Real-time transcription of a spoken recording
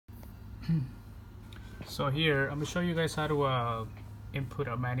So here I'm gonna show you guys how to input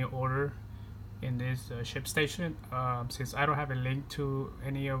a manual order in this ship station. Since I don't have a link to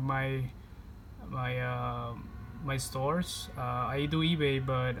any of my stores, I do eBay,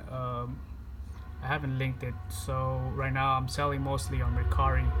 but I haven't linked it. So right now I'm selling mostly on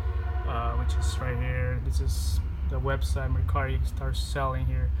Mercari, which is right here. This is the website Mercari starts selling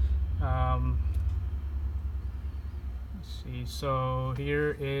here. Let's see. So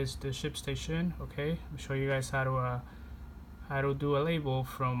here is the ship station. Okay, I'll show you guys how to do a label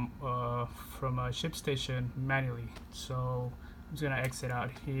from a ship station manually. So I'm just gonna exit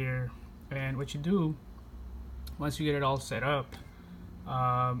out here, and what you do once you get it all set up,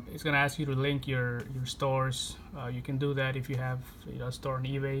 it's gonna ask you to link your stores. You can do that if you have a store on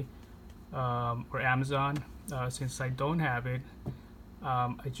eBay or Amazon. Since I don't have it,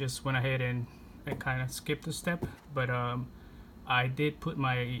 I just went ahead and kind of skipped the step, but I did put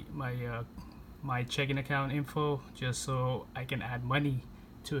my checking account info just so I can add money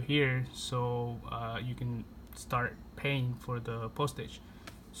to here, so you can start paying for the postage.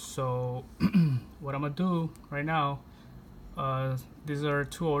 So what I'm gonna do right now, these are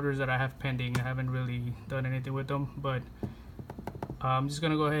two orders that I have pending. I haven't really done anything with them, but I'm just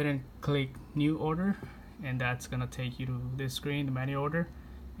gonna go ahead and click new order, and that's gonna take you to this screen, the manual order.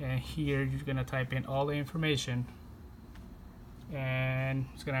 And here you're gonna type in all the information, and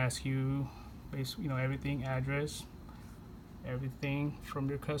it's gonna ask you basically everything, address, everything from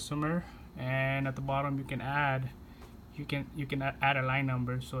your customer. And at the bottom you can add add a line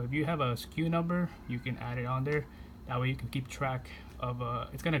number. So if you have a SKU number, you can add it on there. That way you can keep track of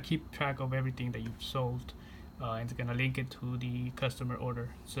it's gonna keep track of everything that you've sold, and it's gonna link it to the customer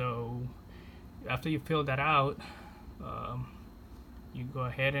order. So after you fill that out, you go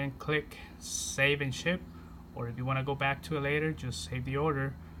ahead and click save and ship, or if you want to go back to it later, just save the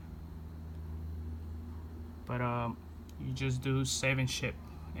order. But you just do save and ship,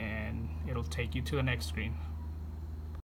 and it'll take you to the next screen.